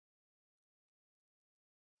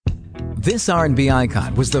This R&B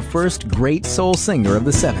icon was the first great soul singer of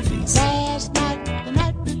the 70s.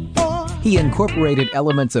 He incorporated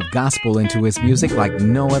elements of gospel into his music like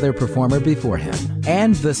no other performer before him.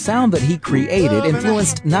 And the sound that he created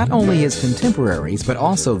influenced not only his contemporaries, but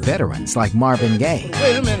also veterans like Marvin Gaye.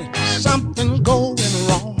 Wait a minute, something going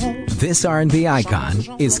wrong. This R&B icon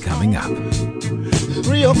is coming up.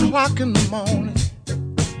 3 o'clock in the morning.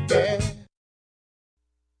 Yeah.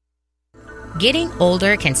 Getting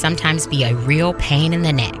older can sometimes be a real pain in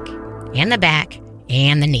the neck, and the back,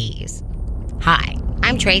 and the knees. Hi,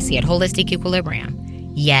 I'm Tracy at Holistic Equilibrium.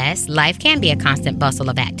 Yes, life can be a constant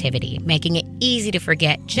bustle of activity, making it easy to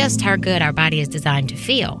forget just how good our body is designed to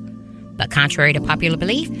feel. But contrary to popular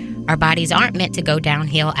belief, our bodies aren't meant to go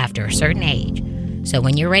downhill after a certain age. So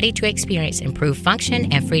when you're ready to experience improved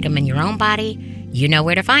function and freedom in your own body, you know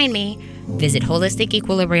where to find me. Visit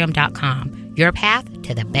holisticequilibrium.com, your path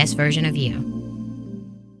to the best version of you.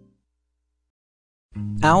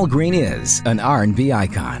 Al Green is an R&B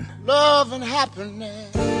icon. Love and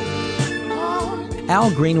happiness.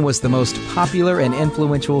 Al Green was the most popular and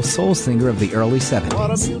influential soul singer of the early 70s.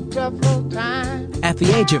 What a beautiful time. At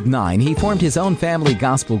the age of 9, he formed his own family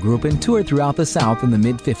gospel group and toured throughout the South in the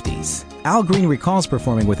mid-50s. Al Green recalls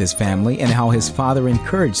performing with his family and how his father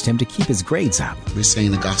encouraged him to keep his grades up. We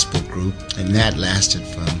sang the gospel group, and that lasted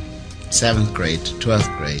from 7th grade to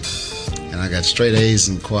 12th grade. And I got straight A's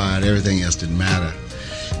in choir, and everything else didn't matter.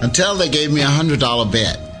 Until they gave me a $100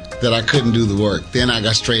 bet that I couldn't do the work. Then I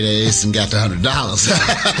got straight A's and got the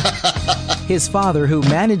 $100. His father, who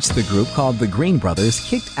managed the group called the Green Brothers,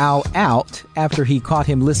 kicked Al out after he caught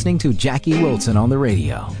him listening to Jackie Wilson on the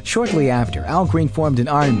radio. Shortly after, Al Green formed an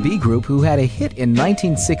R&B group who had a hit in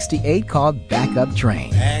 1968 called Back Up Train.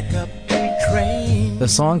 Back up that train. The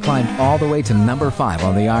song climbed all the way to number 5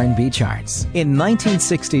 on the R&B charts. In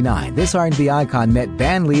 1969, this R&B icon met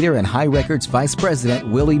band leader and High Records vice president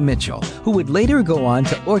Willie Mitchell, who would later go on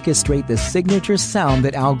to orchestrate the signature sound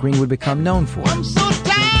that Al Green would become known for. I'm so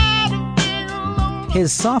tired of being alone.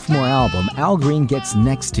 His sophomore album, Al Green Gets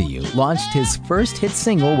Next to You, launched his first hit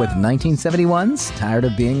single with 1971's Tired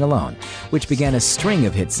of Being Alone, which began a string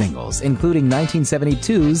of hit singles, including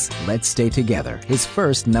 1972's Let's Stay Together, his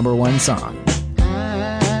first number 1 song.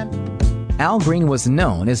 Al Green was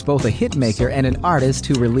known as both a hitmaker and an artist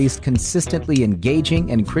who released consistently engaging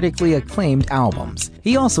and critically acclaimed albums.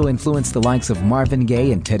 He also influenced the likes of Marvin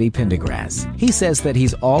Gaye and Teddy Pendergrass. He says that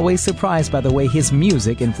he's always surprised by the way his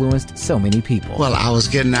music influenced so many people. Well, I was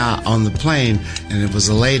getting out on the plane, and it was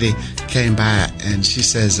a lady came by, and she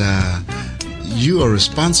says, you are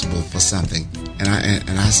responsible for something. And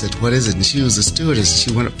I said, what is it? And she was a stewardess.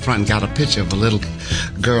 She went up front and got a picture of a little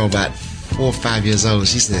girl about 4 or 5 years old.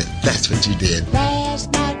 She said, that's what you did.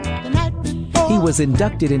 He was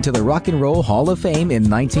inducted into the Rock and Roll Hall of Fame in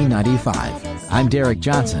 1995. I'm Derek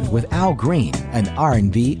Johnson with Al Green, an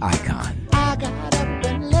R&B icon.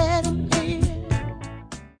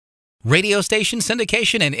 Radio station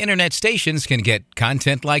syndication and internet stations can get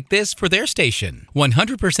content like this for their station.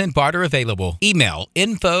 100% barter available. Email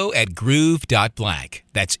info@groove.black.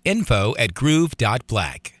 That's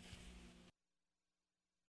info@groove.black.